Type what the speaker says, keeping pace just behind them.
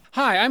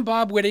Hi, I'm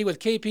Bob Whitty with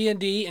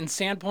KPND in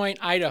Sandpoint,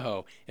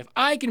 Idaho. If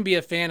I can be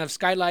a fan of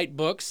Skylight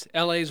Books,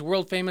 LA's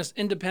world-famous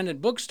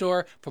independent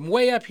bookstore, from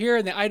way up here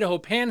in the Idaho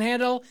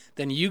Panhandle,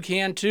 then you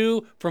can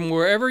too, from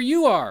wherever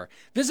you are.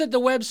 Visit the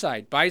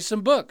website, buy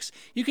some books.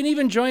 You can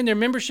even join their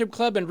membership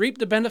club and reap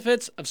the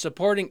benefits of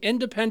supporting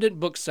independent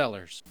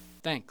booksellers.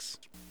 Thanks.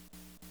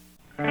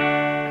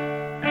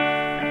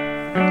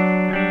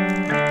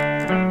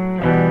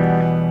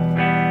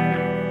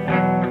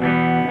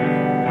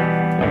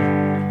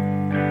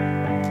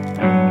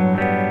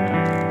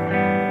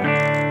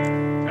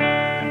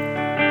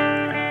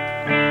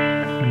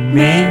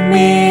 Meet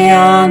me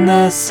on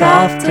the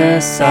softer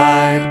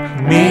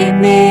side. Meet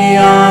me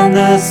on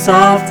the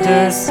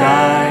softer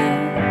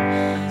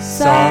side.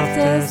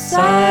 Softer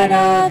side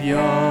of your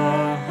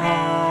heart.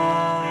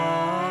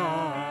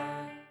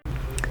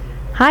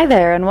 Hi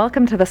there, and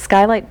welcome to the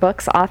Skylight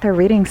Books Author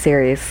Reading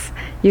Series.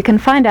 You can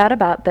find out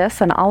about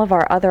this and all of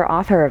our other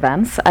author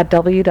events at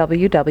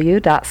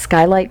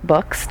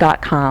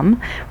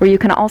www.skylightbooks.com, where you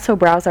can also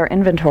browse our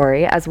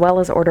inventory as well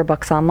as order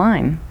books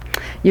online.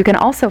 You can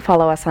also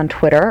follow us on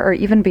Twitter or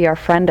even be our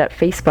friend at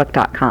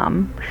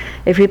facebook.com.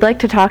 If you'd like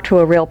to talk to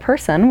a real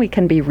person, we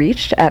can be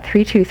reached at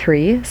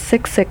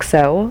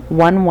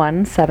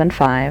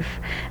 323-660-1175.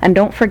 And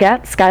don't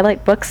forget,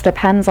 Skylight Books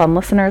depends on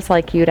listeners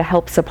like you to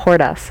help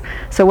support us.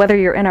 So whether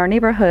you're in our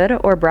neighborhood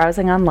or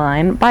browsing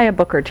online, buy a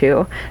book or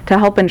two to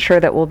help ensure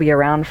that we'll be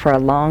around for a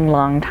long,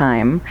 long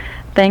time.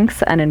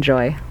 Thanks and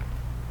enjoy.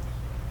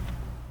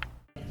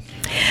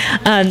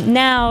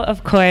 Now,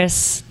 of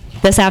course,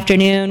 this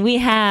afternoon, we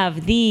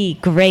have the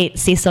great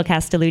Cecil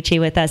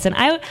Castellucci with us. And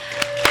come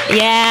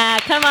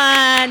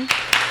on.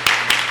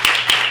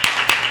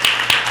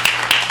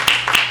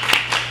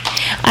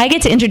 I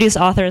get to introduce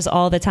authors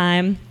all the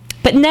time,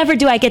 but never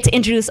do I get to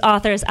introduce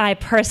authors I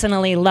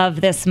personally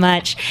love this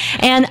much.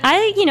 And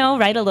I,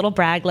 write a little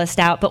brag list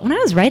out, but when I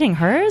was writing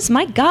hers,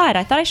 my God,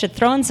 I thought I should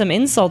throw in some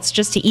insults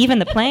just to even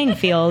the playing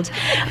field.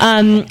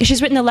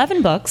 She's written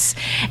 11 books,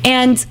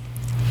 and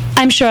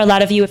I'm sure a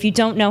lot of you, if you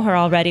don't know her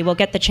already, will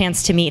get the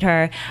chance to meet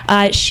her.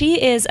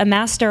 She is a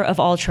master of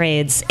all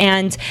trades,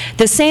 and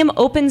the same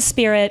open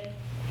spirit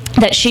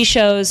that she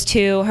shows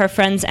to her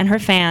friends and her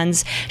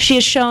fans, she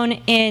is shown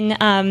in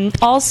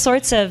all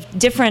sorts of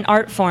different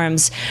art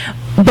forms.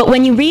 But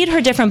when you read her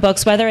different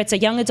books, whether it's a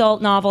young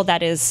adult novel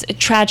that is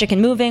tragic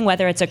and moving,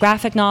 whether it's a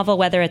graphic novel,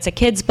 whether it's a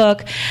kid's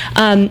book,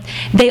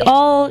 they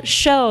all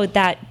show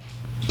that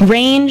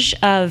range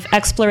of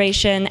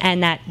exploration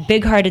and that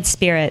big-hearted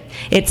spirit.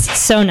 It's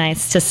so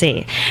nice to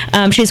see.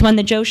 She's won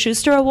the Joe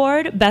Shuster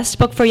Award, Best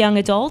Book for Young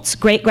Adults,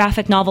 Great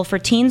Graphic Novel for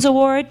Teens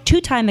Award,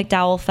 two-time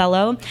McDowell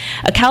Fellow,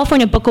 a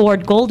California Book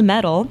Award Gold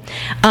Medal,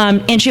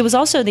 and she was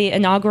also the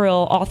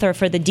inaugural author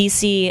for the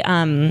DC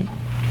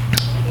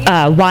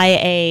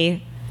YA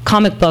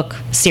comic book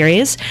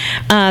series,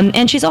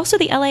 and she's also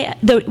the YA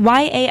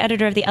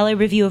editor of the LA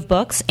Review of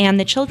Books and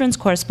the children's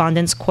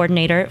correspondence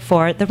coordinator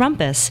for The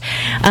Rumpus.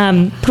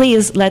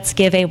 Please, let's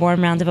give a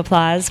warm round of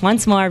applause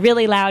once more,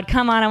 really loud.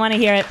 Come on, I want to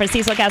hear it for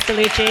Cecil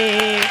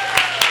Castellucci.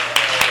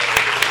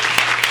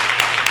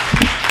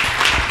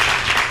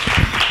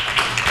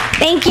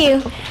 Thank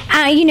you.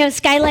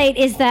 Skylight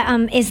is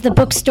the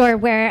bookstore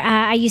where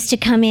I used to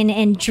come in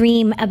and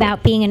dream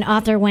about being an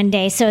author one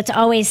day. So it's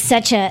always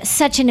such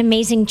an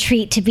amazing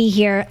treat to be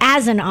here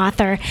as an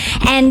author,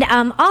 and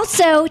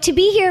also to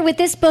be here with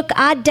this book,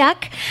 Odd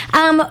Duck,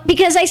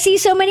 because I see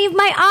so many of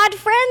my odd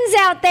friends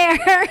out there.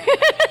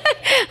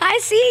 I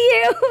see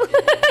you,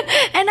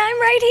 and I'm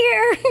right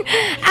here.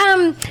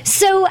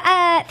 So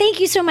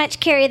thank you so much,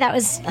 Carrie. That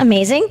was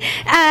amazing.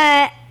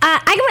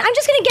 I'm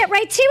just going to get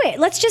right to it.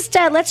 Let's just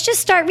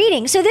start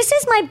reading. So this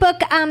is my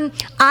book,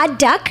 Odd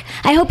Duck.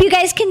 I hope you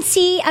guys can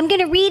see. I'm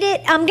going to read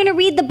it. I'm going to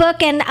read the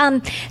book, and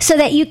so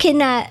that you can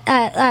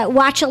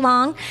watch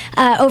along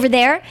over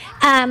there.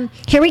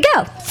 Here we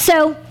go.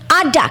 So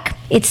Odd Duck.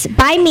 It's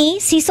by me,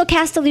 Cecil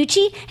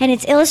Castellucci, and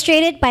it's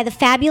illustrated by the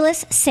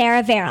fabulous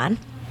Sarah Varon.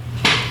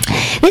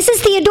 This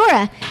is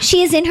Theodora.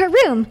 She is in her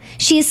room.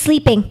 She is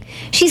sleeping.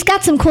 She's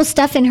got some cool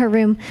stuff in her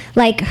room,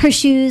 like her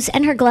shoes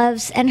and her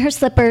gloves and her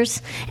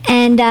slippers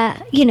and,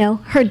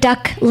 her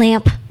duck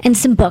lamp and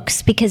some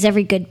books, because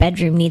every good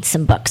bedroom needs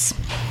some books.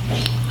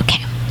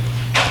 Okay.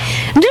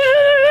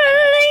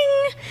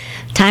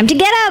 Time to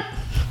get up.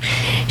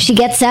 She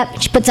gets up.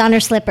 She puts on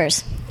her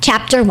slippers.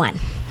 Chapter 1.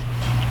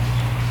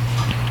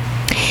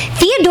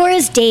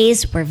 Theodora's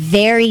days were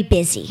very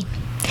busy.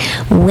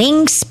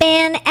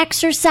 Wingspan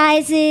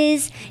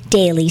exercises,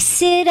 daily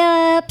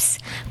sit-ups,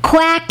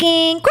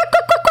 quacking, quack,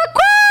 quack, quack, quack,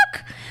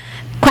 quack,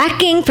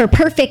 quacking for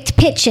perfect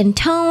pitch and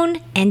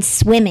tone, and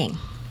swimming.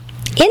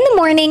 In the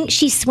morning,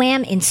 she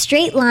swam in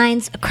straight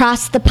lines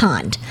across the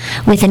pond,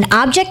 with an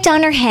object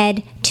on her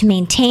head to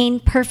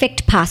maintain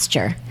perfect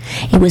posture.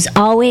 It was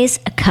always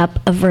a cup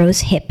of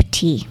rose hip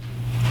tea.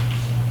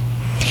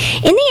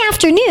 In the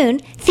afternoon,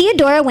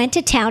 Theodora went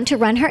to town to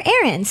run her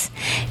errands.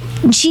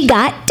 She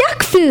got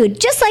duck food,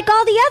 just like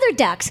all the other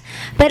ducks,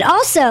 but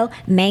also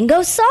mango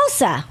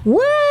salsa.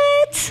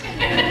 What?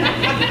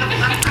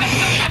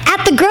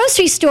 At the the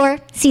grocery store,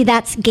 see,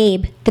 that's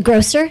Gabe, the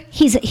grocer.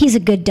 He's a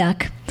good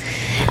duck.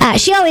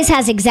 She always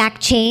has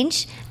exact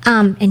change.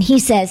 And he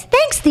says,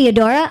 "Thanks,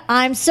 Theodora.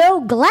 I'm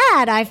so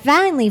glad I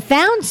finally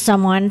found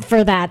someone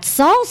for that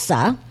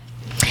salsa."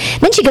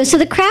 Then she goes to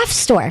the craft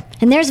store,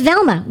 and there's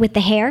Velma with the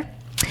hair.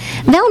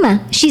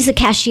 Velma, she's a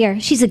cashier.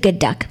 She's a good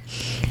duck.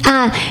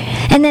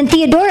 And then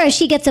Theodora,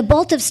 she gets a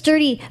bolt of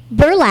sturdy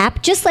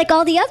burlap, just like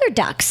all the other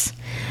ducks.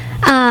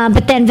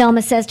 But then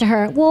Velma says to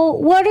her, "Well,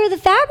 what are the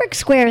fabric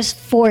squares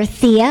for,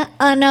 Thea?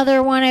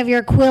 Another one of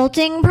your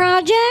quilting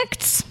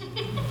projects?"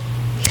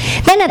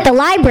 Then at the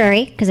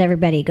library, because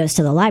everybody goes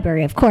to the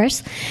library, of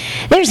course,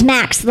 there's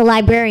Max, the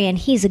librarian.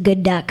 He's a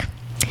good duck.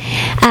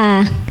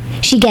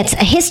 She gets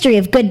a history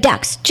of good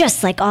ducks,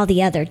 just like all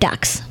the other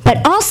ducks,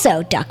 but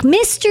also duck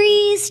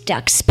mysteries,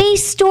 duck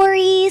space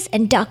stories,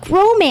 and duck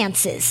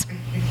romances.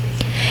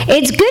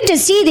 "It's good to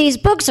see these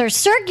books are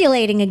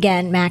circulating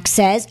again," Max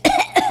says.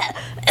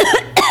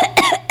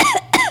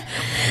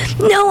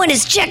 "No one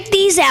has checked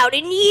these out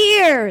in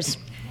years."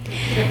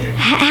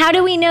 How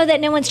do we know that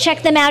no one's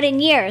checked them out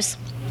in years?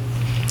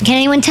 Can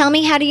anyone tell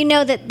me, how do you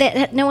know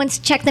that no one's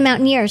checked them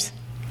out in years?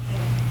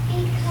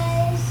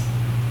 Because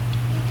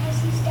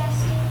he's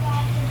dusting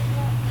off the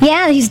floor.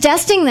 Yeah, he's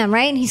dusting them,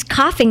 right? And he's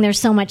coughing, there's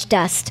so much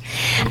dust.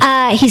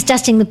 He's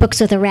dusting the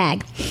books with a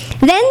rag.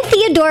 Then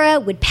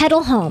Theodora would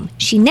pedal home.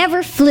 She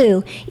never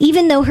flew,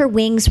 even though her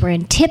wings were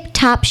in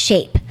tip-top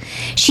shape.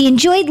 She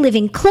enjoyed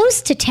living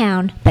close to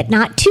town, but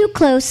not too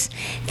close.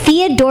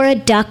 Theodora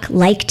Duck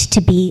liked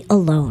to be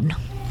alone.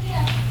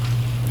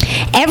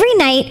 Every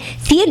night,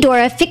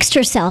 Theodora fixed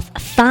herself a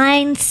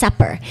fine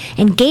supper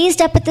and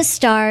gazed up at the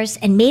stars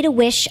and made a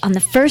wish on the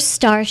first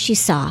star she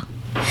saw.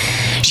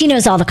 She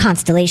knows all the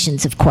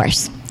constellations, of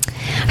course.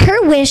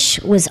 Her wish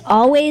was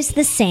always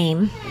the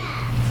same.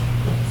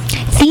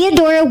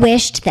 Theodora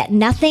wished that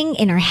nothing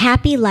in her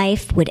happy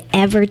life would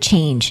ever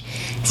change.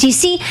 So you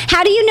see,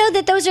 how do you know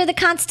that those are the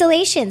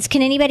constellations?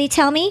 Can anybody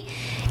tell me?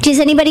 Does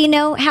anybody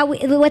know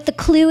what the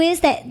clue is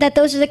that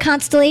those are the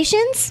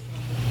constellations?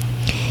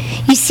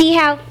 You see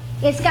how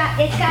it's got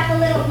the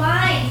little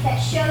lines that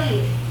show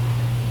you.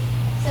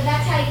 So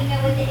that's how you know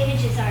what the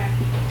images are.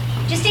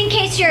 Just in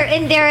case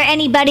there are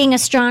any budding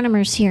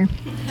astronomers here.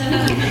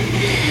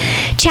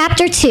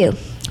 Chapter 2.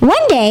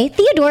 One day,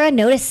 Theodora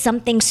noticed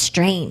something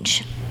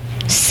strange.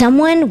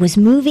 Someone was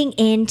moving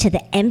into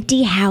the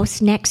empty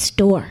house next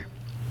door.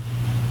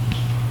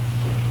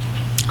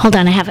 Hold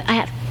on, I have.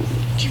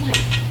 Do you want?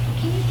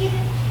 Can you give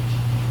it?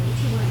 If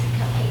you want a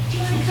cupcake. Do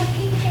you want a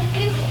cupcake?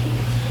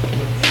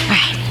 All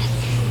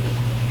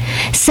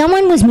right.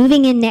 Someone was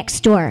moving in next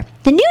door.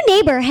 The new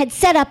neighbor had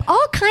set up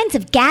all kinds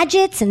of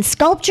gadgets and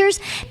sculptures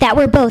that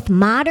were both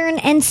modern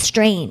and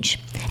strange.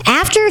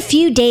 After a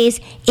few days,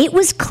 it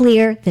was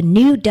clear the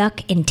new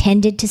duck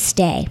intended to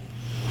stay.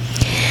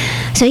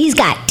 So he's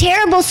got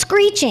terrible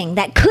screeching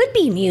that could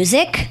be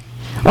music,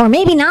 or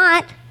maybe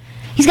not.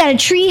 He's got a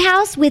tree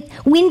house with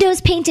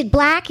windows painted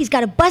black. He's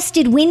got a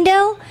busted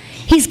window.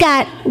 He's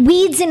got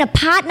weeds in a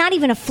pot, not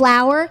even a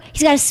flower.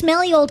 He's got a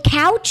smelly old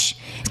couch.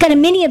 He's got a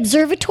mini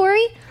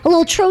observatory, a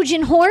little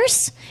Trojan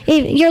horse.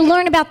 You'll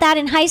learn about that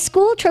in high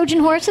school, Trojan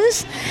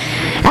horses.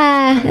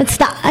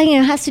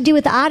 Has to do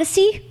with the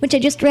Odyssey, which I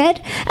just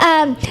read.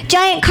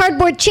 Giant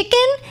cardboard chicken,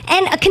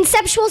 and a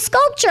conceptual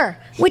sculpture,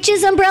 which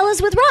is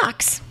umbrellas with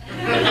rocks.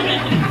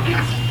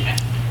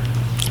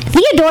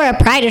 Theodora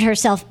prided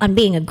herself on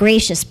being a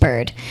gracious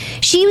bird.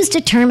 She was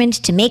determined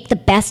to make the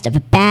best of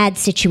a bad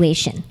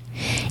situation.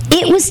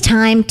 It was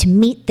time to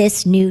meet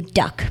this new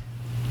duck.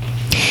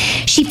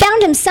 She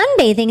found him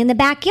sunbathing in the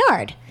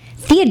backyard.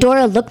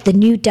 Theodora looked the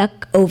new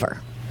duck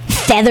over.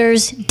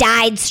 Feathers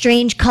dyed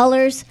strange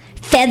colors,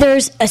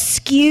 feathers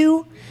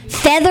askew,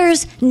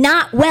 feathers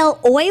not well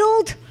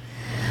oiled.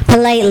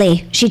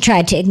 Politely, she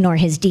tried to ignore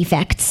his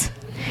defects.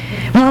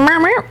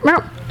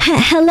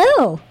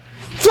 Hello.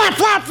 Flap,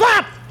 flap,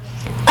 flap.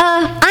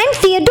 I'm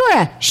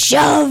Theodora.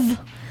 Shove.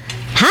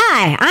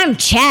 Hi, I'm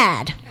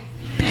Chad.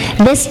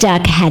 This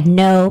duck had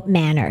no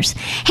manners.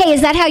 Hey,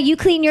 is that how you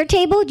clean your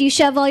table? Do you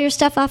shove all your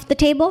stuff off the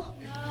table?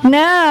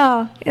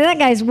 No. That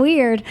guy's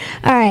weird.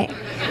 All right.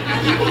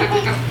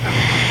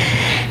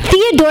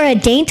 Theodora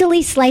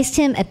daintily sliced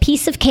him a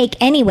piece of cake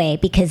anyway,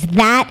 because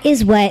that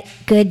is what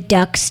good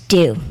ducks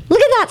do.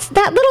 Look at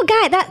that little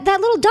guy.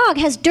 That little dog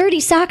has dirty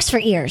socks for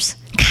ears.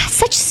 God,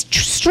 such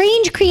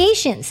strange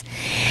creations.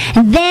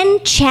 And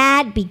then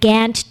Chad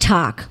began to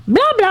talk.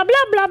 Blah, blah,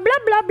 blah, blah, blah,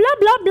 blah, blah,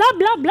 blah, blah,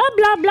 blah, blah,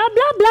 blah, blah,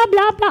 blah, blah,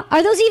 blah, blah.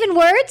 Are those even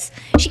words?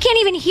 She can't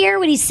even hear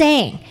what he's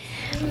saying.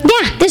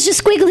 Yeah, there's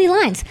just squiggly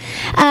lines.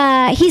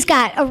 He's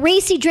got a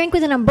racy drink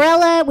with an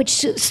umbrella,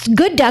 which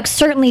good ducks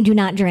certainly do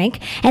not drink,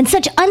 and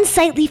such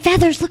unsightly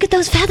feathers. Look at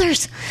those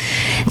feathers.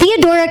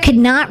 Theodora could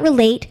not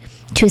relate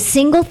to a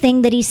single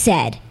thing that he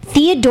said.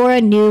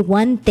 Theodora knew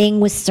one thing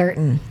was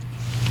certain.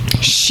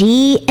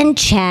 She and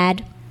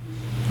Chad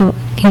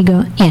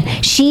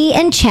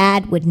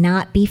would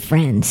not be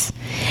friends.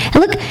 And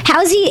look,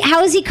 how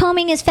is he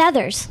combing his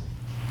feathers?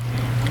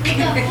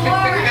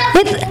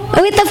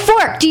 With a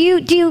fork.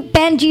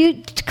 Ben, do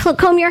you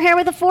comb your hair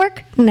with a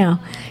fork? No.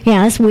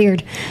 Yeah, that's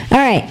weird. All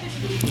right.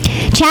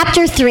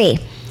 Chapter 3.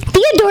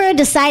 Theodora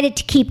decided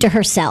to keep to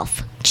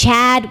herself.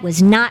 Chad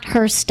was not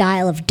her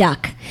style of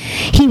duck.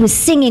 He was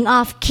singing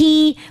off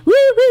key, woo,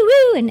 woo,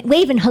 woo, and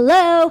waving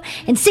hello,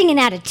 and singing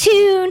out of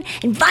tune,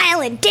 and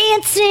violent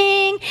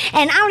dancing,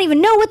 and I don't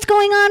even know what's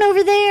going on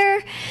over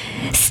there.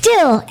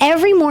 Still,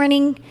 every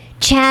morning,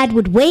 Chad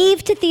would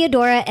wave to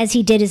Theodora as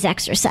he did his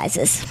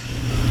exercises.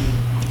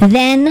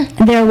 Then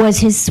there was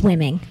his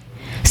swimming,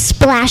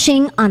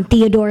 splashing on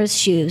Theodora's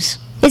shoes.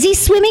 Is he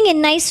swimming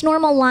in nice,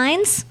 normal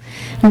lines?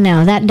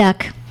 No,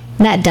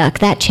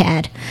 that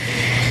Chad.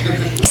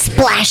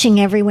 Splashing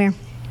everywhere.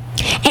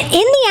 And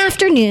in the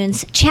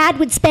afternoons, Chad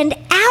would spend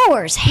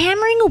hours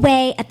hammering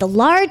away at the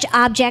large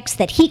objects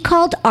that he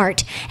called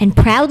art and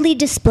proudly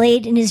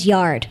displayed in his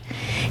yard.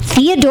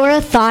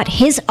 Theodora thought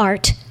his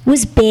art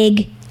was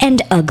big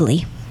and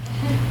ugly.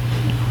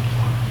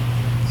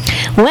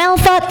 Well,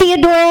 thought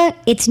Theodora,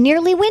 it's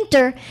nearly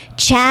winter.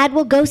 Chad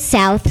will go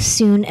south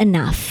soon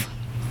enough.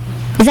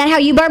 Is that how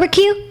you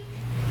barbecue?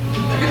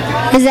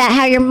 Is that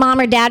how your mom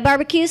or dad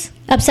barbecues?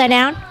 Upside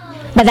down?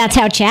 But that's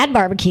how Chad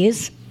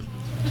barbecues.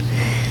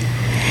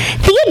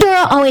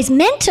 Theodora always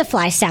meant to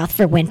fly south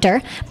for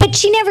winter, but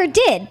she never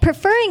did,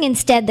 preferring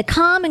instead the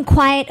calm and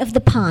quiet of the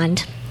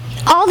pond.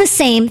 All the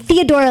same,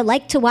 Theodora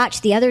liked to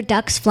watch the other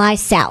ducks fly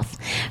south.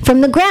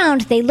 From the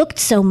ground, they looked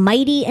so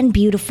mighty and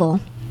beautiful.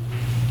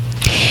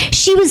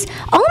 She was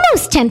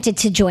almost tempted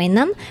to join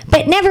them,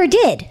 but never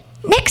did.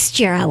 Next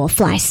year I will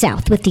fly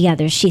south with the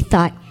others, she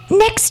thought.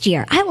 Next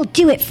year, I will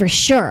do it for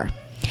sure.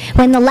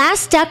 When the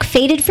last duck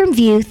faded from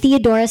view,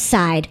 Theodora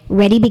sighed,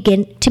 ready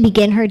to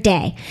begin her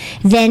day.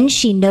 Then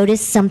she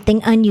noticed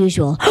something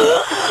unusual.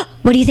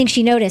 What do you think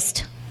she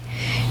noticed?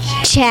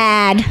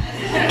 Chad.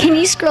 Can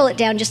you scroll it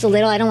down just a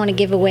little? I don't want to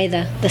give away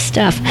the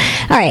stuff.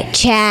 All right,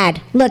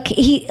 Chad. Look,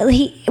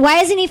 why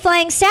isn't he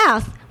flying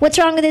south? What's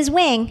wrong with his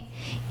wing?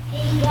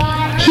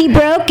 He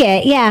broke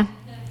it, yeah.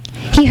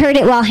 He heard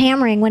it while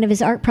hammering one of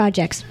his art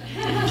projects.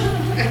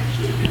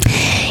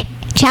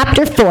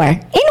 Chapter 4.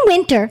 In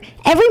winter,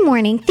 every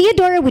morning,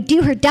 Theodora would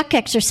do her duck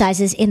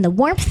exercises in the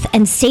warmth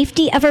and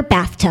safety of her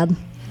bathtub.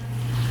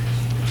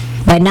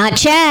 But not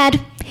Chad.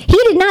 He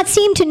did not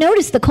seem to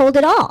notice the cold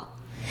at all.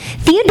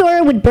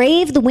 Theodora would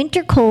brave the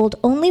winter cold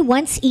only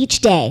once each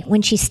day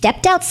when she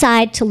stepped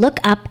outside to look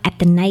up at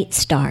the night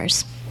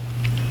stars.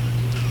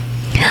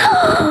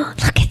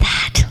 Look at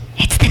that.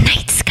 It's the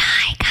night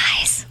sky,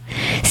 guys.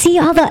 See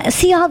all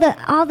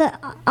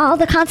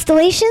the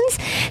constellations?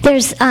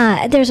 There's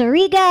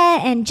Auriga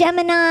and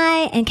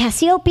Gemini and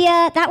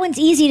Cassiopeia. That one's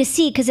easy to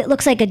see because it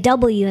looks like a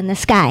W in the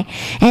sky.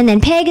 And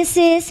then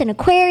Pegasus and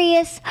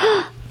Aquarius.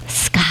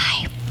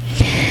 Sky.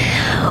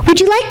 Would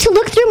you like to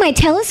look through my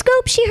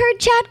telescope? She heard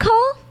Chad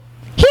call.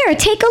 Here,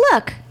 take a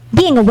look.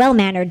 Being a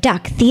well-mannered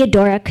duck,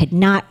 Theodora could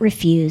not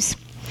refuse.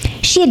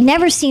 She had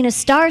never seen a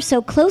star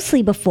so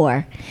closely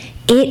before.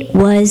 It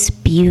was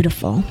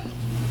beautiful.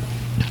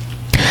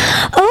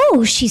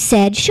 Oh, she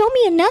said, show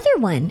me another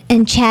one.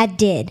 And Chad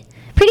did.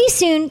 Pretty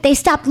soon, they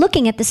stopped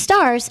looking at the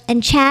stars,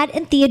 and Chad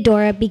and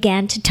Theodora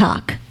began to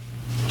talk.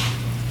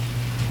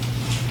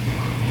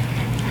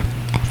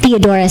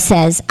 Theodora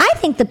says, I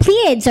think the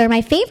Pleiades are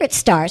my favorite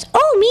stars.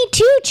 Oh, me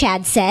too,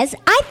 Chad says.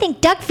 I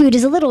think duck food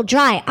is a little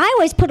dry. I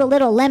always put a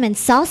little lemon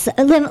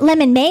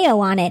mayo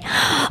on it.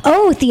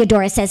 Oh,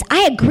 Theodora says,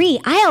 I agree.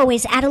 I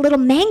always add a little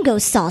mango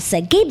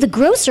salsa. Gabe the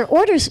grocer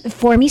orders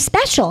for me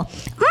special.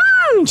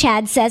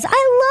 Chad says,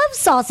 I love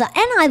salsa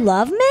and I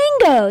love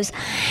mangoes.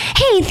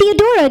 Hey,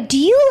 Theodora, do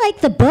you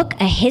like the book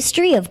A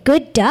History of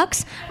Good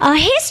Ducks? A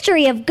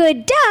History of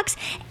Good Ducks?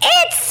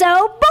 It's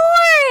so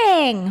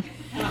boring.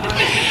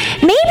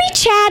 Maybe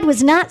Chad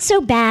was not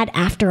so bad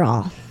after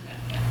all.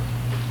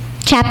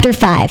 Chapter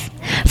 5.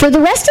 For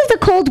the rest of the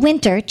cold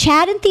winter,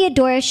 Chad and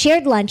Theodora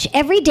shared lunch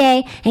every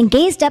day and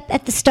gazed up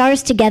at the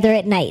stars together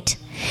at night.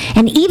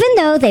 And even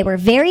though they were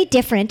very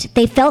different,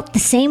 they felt the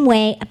same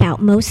way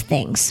about most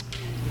things.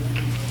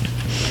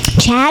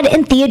 Chad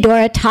and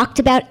Theodora talked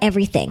about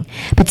everything,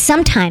 but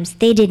sometimes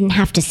they didn't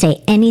have to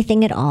say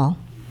anything at all.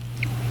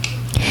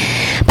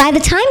 By the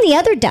time the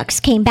other ducks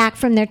came back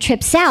from their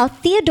trip south,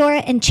 Theodora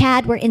and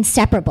Chad were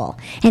inseparable,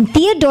 and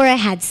Theodora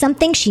had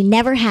something she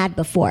never had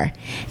before.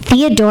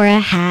 Theodora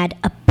had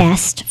a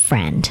best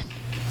friend.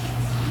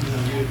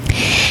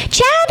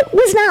 Chad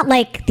was not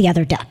like the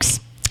other ducks.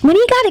 When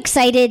he got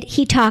excited,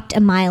 he talked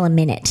a mile a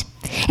minute,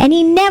 and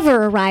he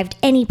never arrived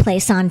any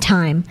place on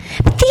time.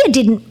 But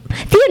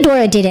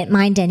Theodora didn't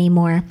mind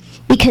anymore,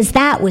 because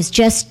that was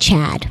just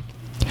Chad.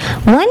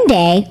 One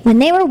day, when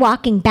they were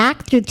walking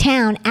back through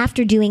town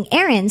after doing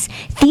errands,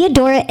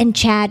 Theodora and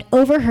Chad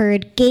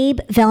overheard Gabe,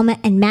 Velma,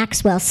 and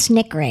Maxwell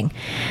snickering.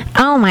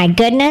 Oh my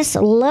goodness,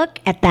 look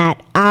at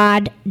that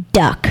odd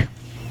duck.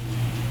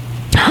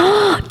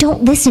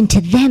 Don't listen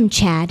to them,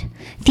 Chad.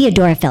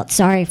 Theodora felt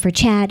sorry for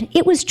Chad.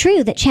 It was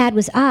true that Chad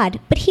was odd,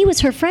 but he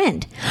was her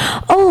friend.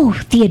 Oh,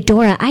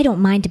 Theodora, I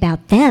don't mind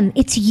about them.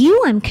 It's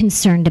you I'm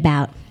concerned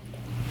about.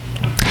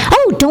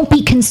 Oh, Oh, don't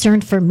be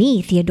concerned for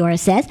me, Theodora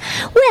says.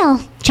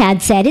 Well,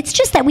 Chad said, it's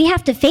just that we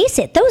have to face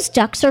it. Those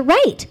ducks are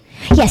right.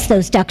 Yes,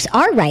 those ducks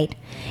are right.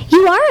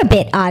 You are a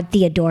bit odd,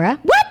 Theodora.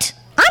 What?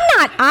 I'm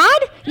not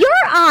odd. You're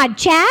odd,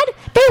 Chad.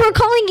 They were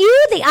calling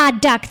you the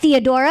odd duck,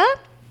 Theodora.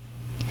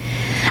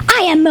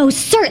 I am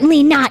most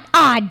certainly not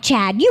odd,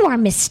 Chad. You are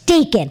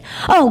mistaken.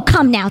 Oh,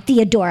 come now,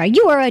 Theodora.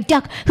 You are a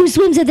duck who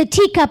swims with a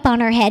teacup on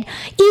her head,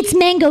 eats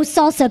mango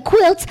salsa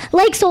quilts,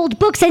 likes old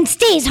books, and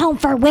stays home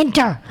for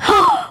winter.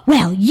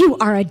 Well, you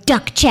are a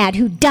duck, Chad,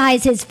 who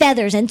dyes his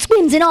feathers and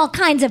swims in all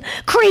kinds of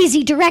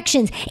crazy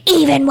directions,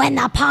 even when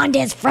the pond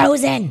is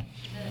frozen.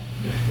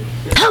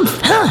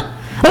 Humph, huh?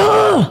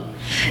 Oh.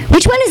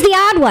 Which one is the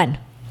odd one?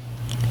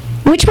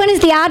 Which one is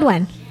the odd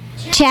one?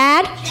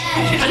 Chad?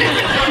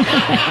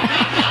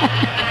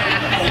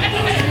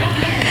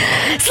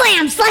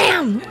 Slam,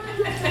 slam!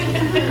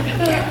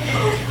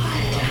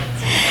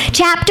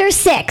 Chapter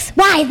 6.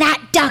 Why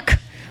that duck?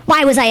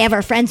 Why was I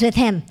ever friends with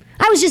him?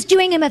 I was just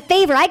doing him a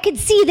favor. I could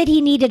see that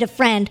he needed a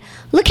friend.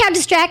 Look how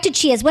distracted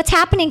she is. What's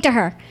happening to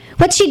her?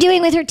 What's she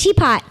doing with her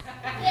teapot?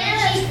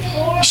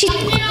 She's on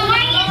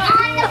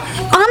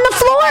the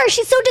floor.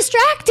 She's so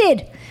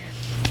distracted.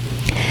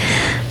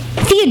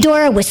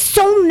 Theodora was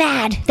so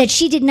mad that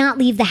she did not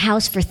leave the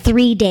house for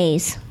 3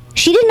 days.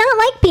 She did not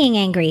like being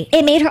angry.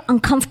 It made her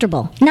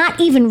uncomfortable. Not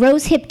even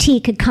rosehip tea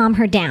could calm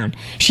her down.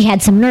 She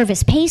had some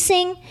nervous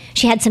pacing.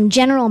 She had some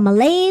general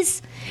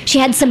malaise. She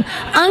had some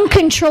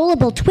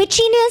uncontrollable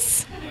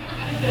twitchiness.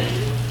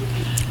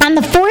 On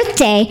the 4th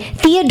day,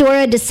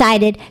 Theodora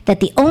decided that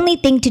the only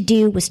thing to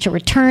do was to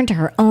return to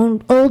her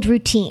own old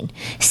routine.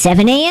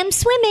 7 a.m.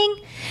 swimming.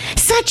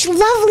 Such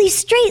lovely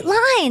straight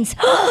lines.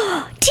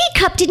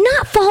 Teacup did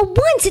not fall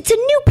once. It's a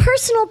new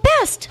personal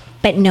best.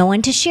 But no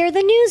one to share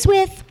the news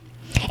with.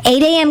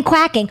 8 a.m.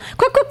 quacking.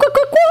 Quack, quack, quack,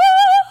 quack,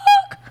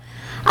 quack.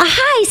 A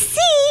high C,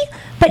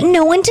 but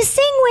no one to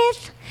sing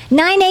with.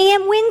 9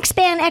 a.m.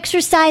 wingspan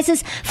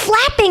exercises.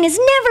 Flapping has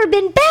never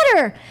been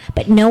better.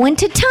 But no one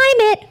to time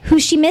it.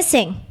 Who's she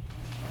missing?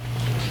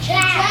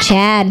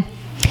 Chad.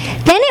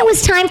 Then it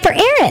was time for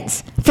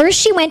errands. First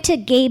she went to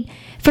Gabe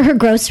for her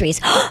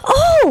groceries.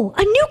 Oh,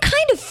 a new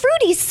kind of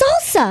fruity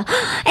salsa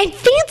and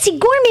fancy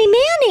gourmet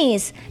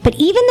mayonnaise. But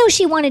even though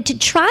she wanted to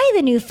try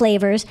the new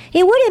flavors,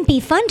 it wouldn't be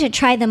fun to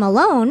try them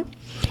alone.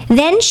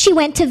 Then she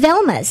went to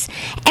Velma's.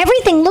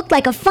 Everything looked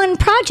like a fun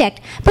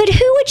project, but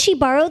who would she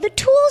borrow the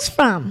tools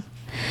from?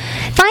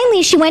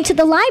 Finally, she went to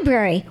the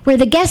library, where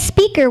the guest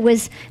speaker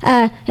was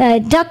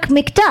Duck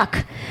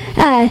McDuck.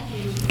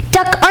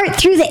 Duck art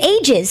through the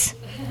ages.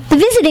 The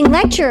visiting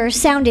lecturer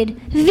sounded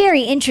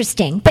very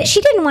interesting, but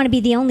she didn't want to be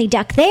the only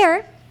duck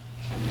there.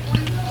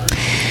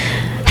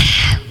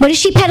 What is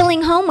she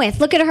pedaling home with?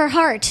 Look at her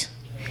heart.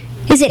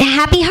 Is it a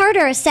happy heart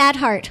or a sad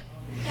heart?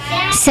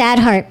 Sad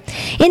heart.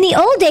 In the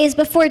old days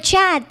before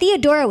Chad,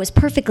 Theodora was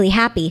perfectly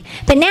happy,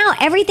 but now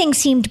everything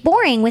seemed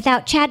boring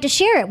without Chad to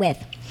share it with.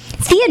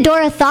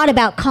 Theodora thought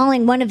about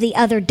calling one of the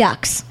other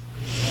ducks.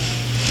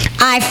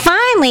 I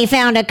finally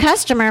found a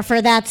customer for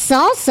that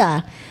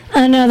salsa.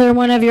 Another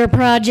one of your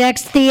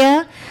projects,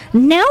 Thea?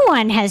 No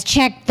one has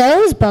checked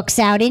those books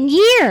out in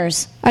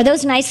years. Are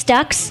those nice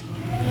ducks?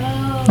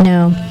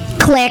 No.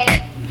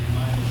 Click.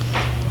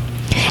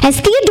 As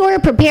Theodora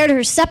prepared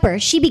her supper,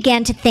 she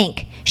began to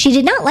think. She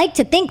did not like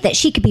to think that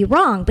she could be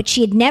wrong, but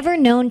she had never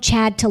known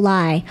Chad to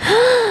lie,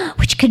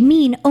 which could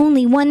mean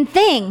only one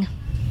thing.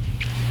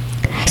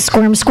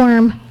 Squirm,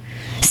 squirm.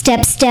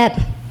 Step, step.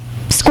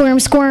 Squirm,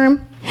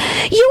 squirm.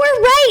 You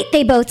are right,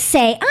 they both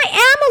say. I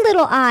am a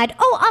little odd.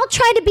 Oh, I'll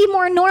try to be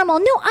more normal.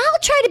 No, I'll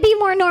try to be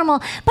more normal.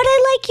 But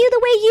I like you the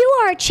way you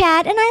are,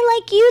 Chad, and I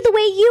like you the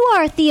way you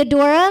are,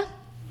 Theodora.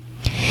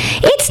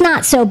 It's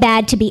not so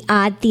bad to be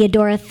odd,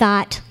 Theodora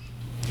thought.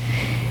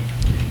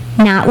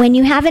 Not when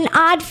you have an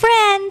odd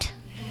friend.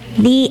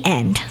 The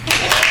end.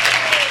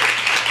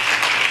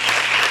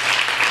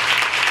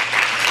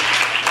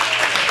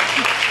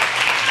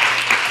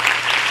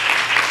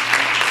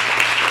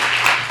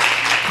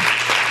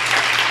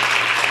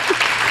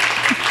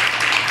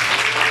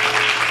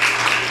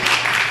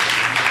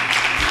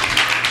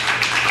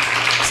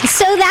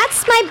 So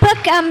that's my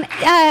book,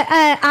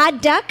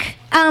 Odd Duck,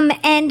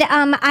 and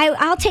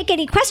I'll take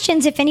any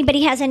questions if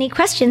anybody has any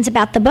questions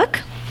about the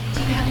book. Do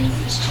you have any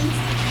questions?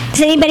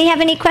 Does anybody have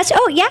any questions?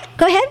 Oh, yeah,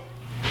 go ahead.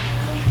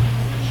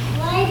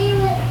 Why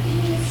was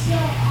he so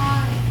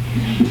odd?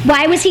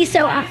 Why was he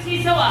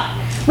so odd?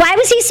 Why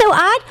was he so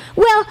odd?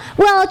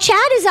 Well,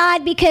 Chad is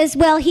odd because,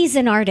 well, he's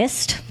an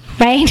artist,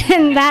 right?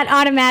 And that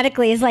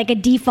automatically is like a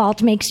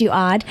default makes you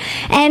odd.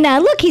 And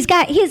look, he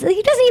doesn't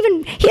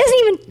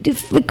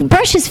even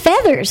brush his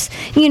feathers.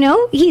 You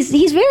know, he's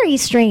very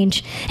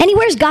strange, and he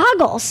wears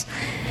goggles.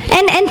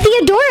 And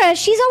Theodora,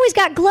 she's always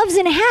got gloves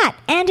and a hat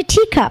and a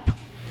teacup.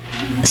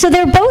 So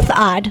they're both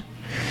odd.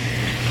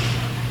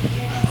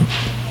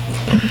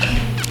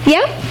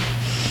 Yeah?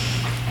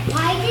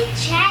 Why did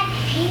Chad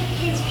paint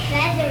his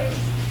feathers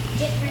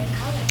different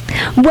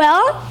colors?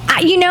 Well,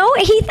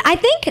 I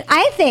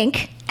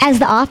think as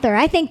the author.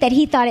 I think that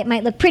he thought it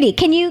might look pretty.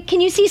 Can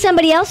you see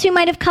somebody else who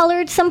might have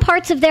colored some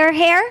parts of their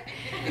hair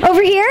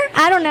over here?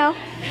 I don't know.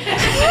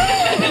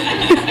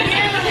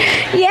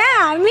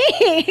 Yeah,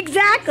 me,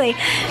 exactly.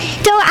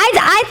 So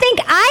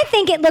I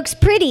think it looks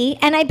pretty,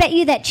 and I bet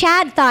you that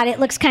Chad thought it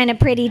looks kind of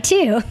pretty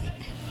too.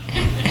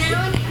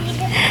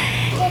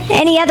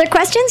 Any other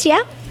questions?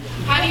 Yeah?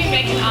 How do you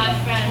make an odd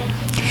friend?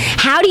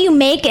 How do you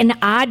make an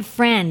odd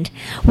friend?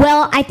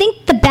 Well, I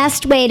think the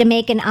best way to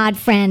make an odd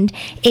friend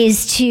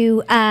is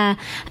to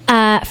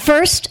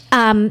first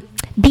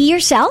be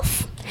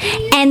yourself,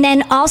 and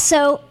then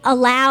also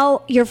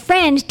allow your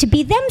friend to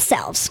be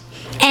themselves.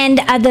 And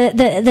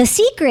the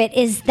secret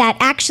is that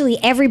actually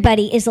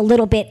everybody is a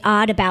little bit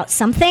odd about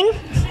something.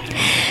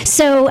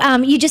 So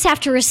you just have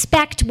to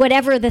respect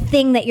whatever the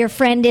thing that your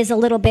friend is a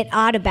little bit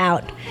odd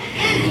about,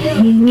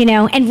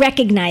 and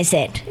recognize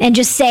it. And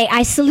just say,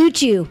 I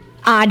salute you,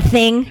 odd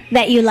thing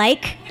that you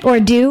like or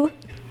do.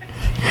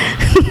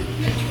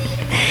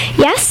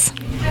 Yes?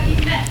 Have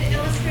you met the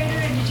illustrator,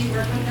 and did you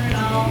work with her at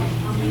all?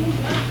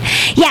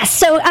 Yes,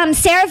 so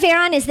Sarah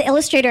Veron is the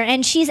illustrator,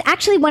 and she's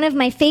actually one of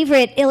my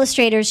favorite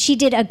illustrators. She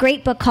did a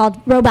great book called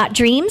Robot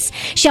Dreams.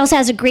 She also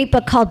has a great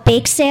book called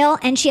Bake Sale,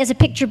 and she has a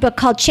picture book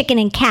called Chicken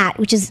and Cat,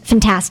 which is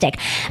fantastic.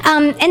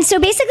 And so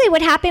basically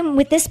what happened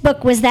with this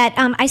book was that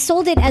I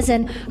sold it as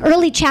an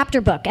early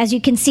chapter book. As you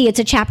can see, it's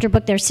a chapter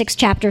book. There are 6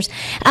 chapters.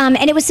 And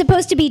it was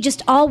supposed to be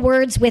just all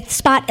words with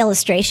spot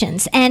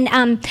illustrations. And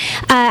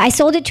I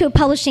sold it to a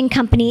publishing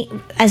company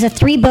as a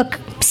 3-book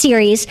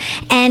series,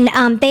 and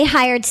they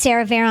hired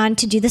Sarah Veron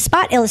to do the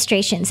spot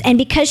illustrations. And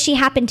because she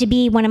happened to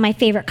be one of my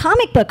favorite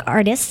comic book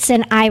artists,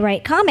 and I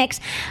write comics,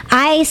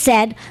 I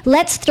said,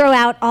 let's throw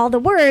out all the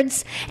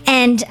words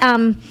and,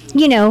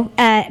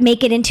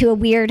 make it into a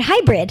weird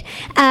hybrid.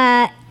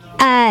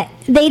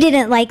 They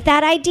didn't like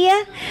that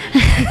idea.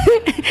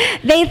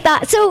 They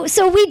thought,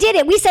 so we did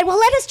it. We said, well,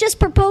 let us just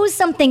propose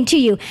something to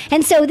you.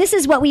 And so this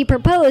is what we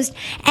proposed.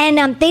 And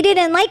they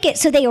didn't like it,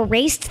 so they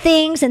erased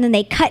things, and then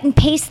they cut and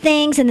paste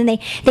things, and then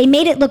they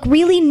made it look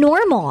really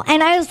normal.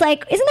 And I was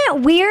like, isn't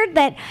that weird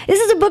that this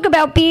is a book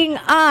about being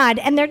odd,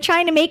 and they're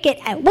trying to make it,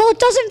 well, it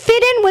doesn't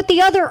fit in with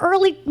the other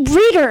early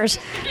readers.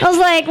 I was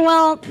like,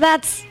 well,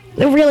 that's...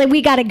 really,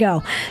 we got to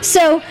go.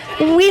 So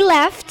we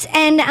left,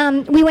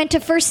 and we went to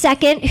First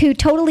Second, who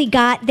totally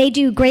they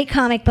do great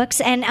comic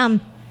books, and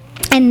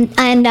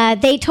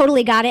they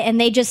totally got it, and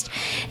they just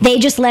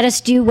let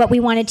us do what we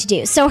wanted to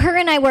do. So her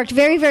and I worked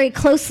very, very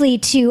closely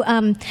to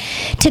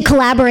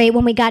collaborate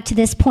when we got to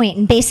this point.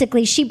 And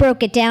basically, she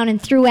broke it down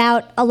and threw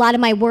out a lot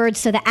of my words,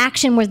 so the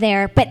action were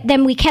there. But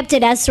then we kept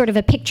it as sort of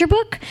a picture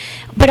book,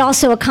 but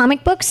also a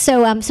comic book.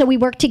 So we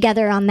worked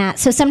together on that.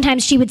 So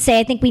sometimes she would say,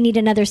 I think we need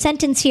another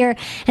sentence here,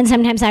 and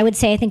sometimes I would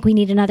say, I think we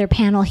need another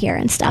panel here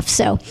and stuff.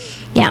 So,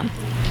 yeah.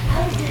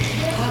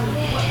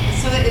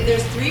 So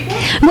there's 3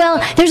 books?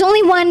 Well, there's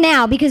only one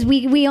now because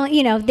we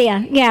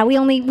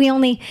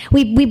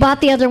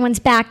bought the other ones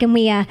back, and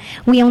we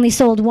only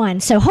sold one.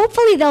 So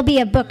hopefully there'll be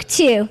a book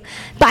 2.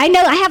 But I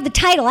know I have the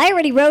title. I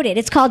already wrote it.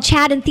 It's called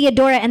Chad and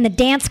Theodora and the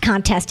Dance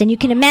Contest, and you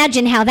can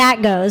imagine how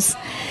that goes.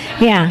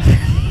 Yeah.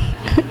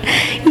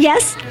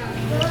 Yes? Do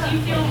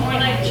you feel more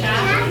like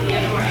Chad or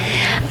Theodora?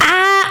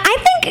 I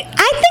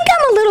think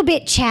I'm a little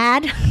bit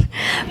Chad, but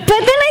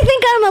then I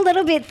think I'm a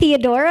little bit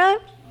Theodora.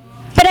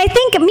 But I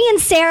think me and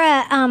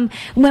Sarah,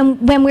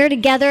 when we're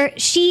together,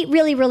 she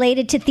really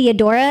related to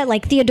Theodora.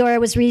 Like, Theodora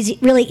was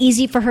really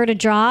easy for her to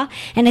draw,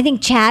 and I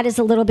think Chad is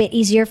a little bit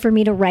easier for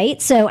me to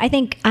write. So I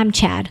think I'm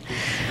Chad.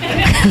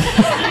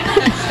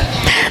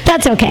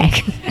 That's okay.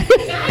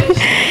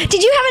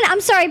 Did you have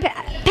I'm sorry,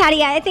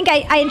 Patty. I think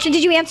did I answer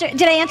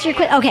your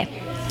question? Okay.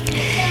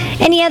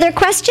 Any other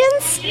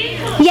questions?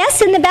 Yes,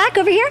 in the back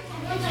over here.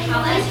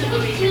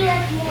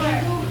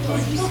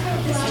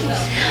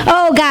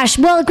 Oh gosh,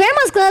 well,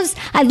 Grandma's Gloves.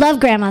 I love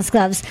Grandma's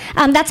Gloves.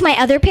 That's my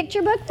other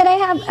picture book that I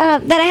have.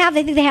 I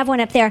think they have one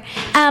up there.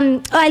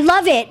 I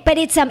love it, but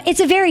it's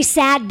a very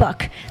sad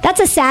book. That's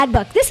a sad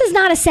book. This is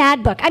not a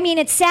sad book. I mean,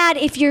 it's sad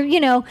if you're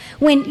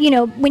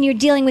when you're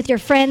dealing with your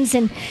friends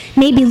and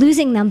maybe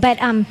losing them. But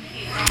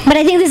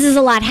I think this is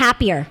a lot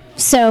happier.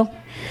 So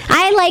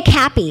I like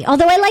happy,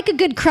 although I like a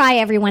good cry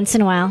every once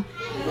in a while.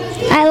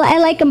 I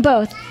like them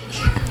both.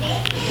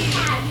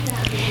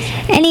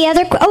 Any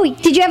other?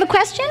 Did you have a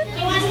question?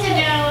 He wants to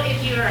know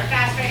if you were a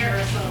fast writer or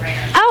a slow writer.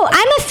 Oh,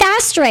 I'm a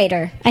fast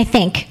writer, I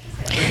think.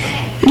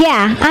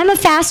 Yeah, I'm a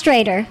fast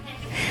writer.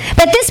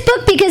 But this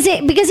book, because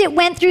it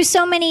went through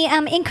so many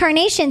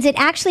incarnations, it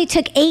actually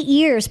took 8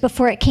 years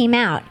before it came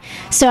out.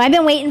 So I've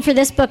been waiting for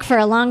this book for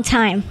a long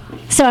time.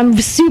 So I'm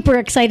super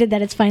excited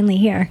that it's finally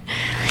here.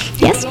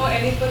 Yes? Do you know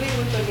anybody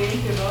with the name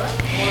Theodora?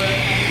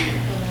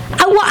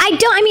 Well, I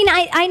don't. I mean,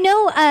 I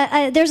know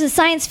there's a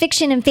science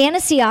fiction and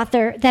fantasy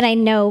author that I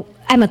know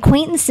I'm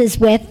acquaintances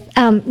with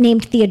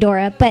named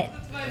Theodora, but...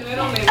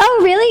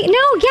 Oh, really? No,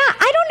 yeah.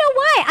 I don't know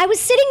why. I was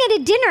sitting at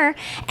a dinner,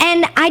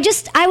 and I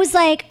was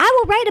like, I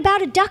will write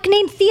about a duck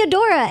named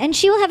Theodora, and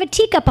she will have a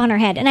teacup on her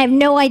head. And I have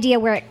no idea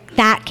where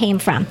that came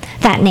from,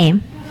 that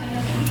name.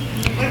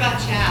 What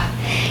about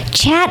Chad?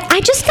 Chad, I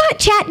just thought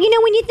Chad, you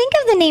know, when you think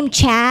of the name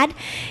Chad,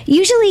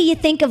 usually you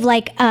think of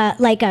like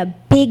a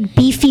big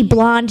beefy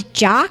blonde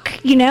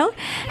jock, you know?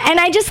 And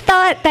I just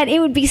thought that it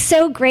would be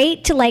so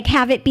great to like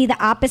have it be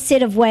the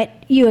opposite of what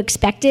you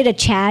expected a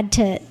Chad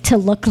to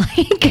look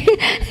like.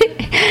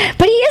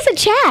 But he is a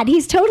Chad.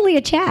 He's totally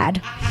a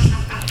Chad.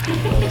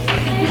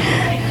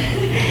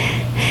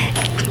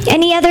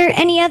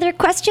 Any other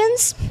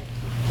questions?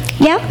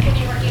 Yeah?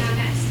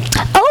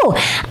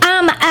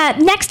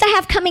 Next I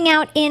have coming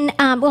out in,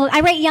 I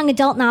write young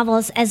adult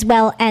novels as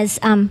well as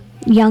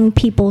young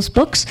people's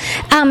books.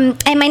 And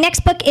my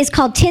next book is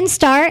called Tin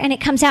Star, and it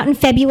comes out in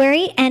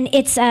February. And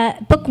it's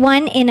book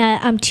one in a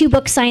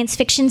 2-book science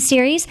fiction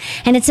series.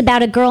 And it's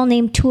about a girl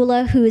named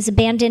Tula who is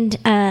abandoned,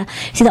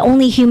 she's the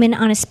only human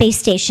on a space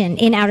station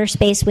in outer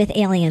space with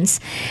aliens.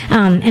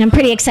 And I'm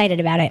pretty excited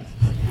about it.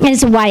 And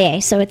it's a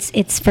YA, so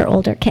it's for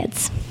older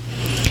kids.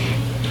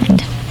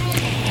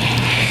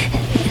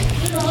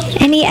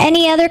 And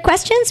any other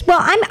questions? Well,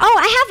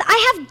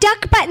 I have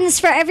duck buttons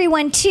for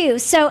everyone too.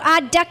 So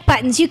duck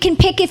buttons. You can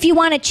pick if you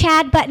want a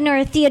Chad button or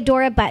a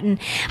Theodora button.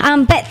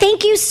 But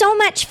thank you so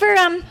much for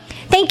coming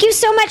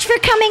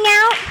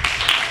out.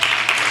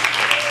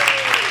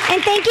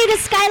 And thank you to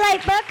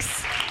Skylight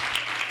Books.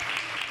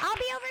 I'll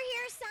be over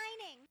here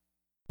signing.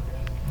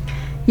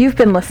 You've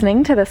been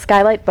listening to the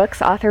Skylight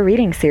Books author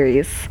reading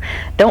series.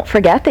 Don't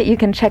forget that you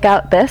can check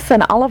out this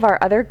and all of our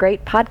other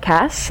great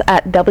podcasts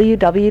at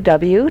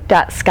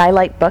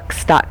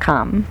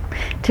www.skylightbooks.com.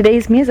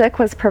 Today's music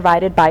was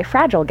provided by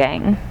Fragile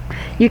Gang.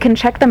 You can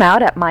check them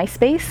out at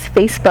MySpace,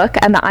 Facebook,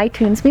 and the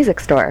iTunes Music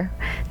Store.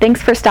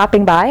 Thanks for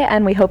stopping by,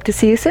 and we hope to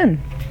see you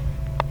soon.